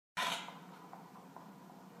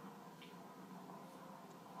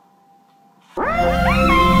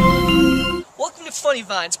Funny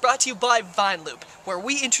Vines, brought to you by Vine Loop, where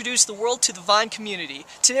we introduce the world to the Vine community.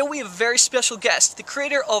 Today we have a very special guest, the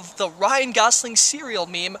creator of the Ryan Gosling cereal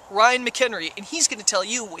meme, Ryan McHenry, and he's going to tell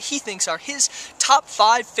you what he thinks are his top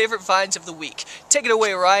 5 favorite Vines of the week. Take it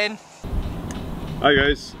away, Ryan. Hi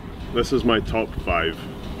guys, this is my top 5.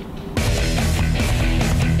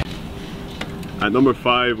 At number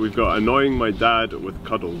 5 we've got annoying my dad with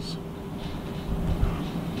cuddles.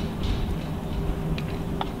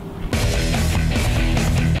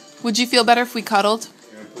 Would you feel better if we cuddled?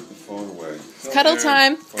 Yeah, put the phone away. It's cuddle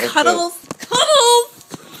time. Okay. Cuddles.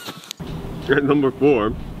 Cuddles! At number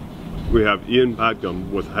 4 we have Ian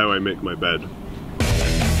Padgum with How I Make My Bed.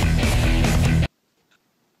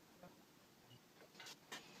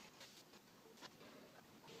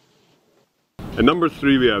 At number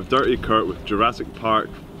 3 we have Dirty Kurt with Jurassic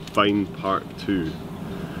Park Fine Part 2.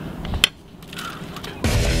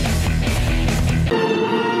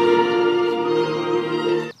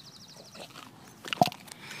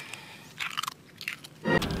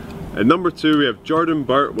 At number 2 we have Jordan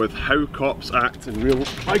Burt with How Cops Act in Real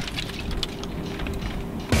Life.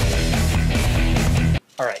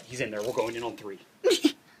 Alright, he's in there. We're going in on 3.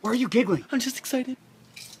 Why are you giggling? I'm just excited.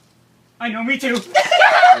 I know, me too.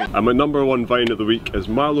 And my number 1 Vine of the week is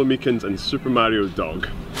Marlo Meekins and Super Mario Dog.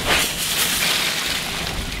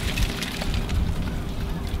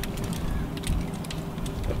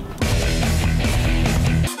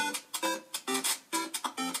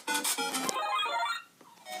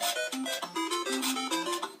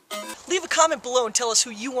 Leave a comment below and tell us who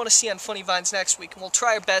you want to see on Funny Vines next week, and we'll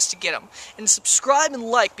try our best to get them. And subscribe and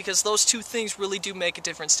like, because those two things really do make a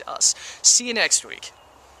difference to us. See you next week.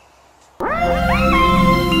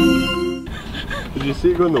 Did you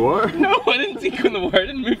see it go in the water? No, I didn't see it go in the water. I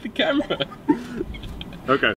didn't move the camera. Okay.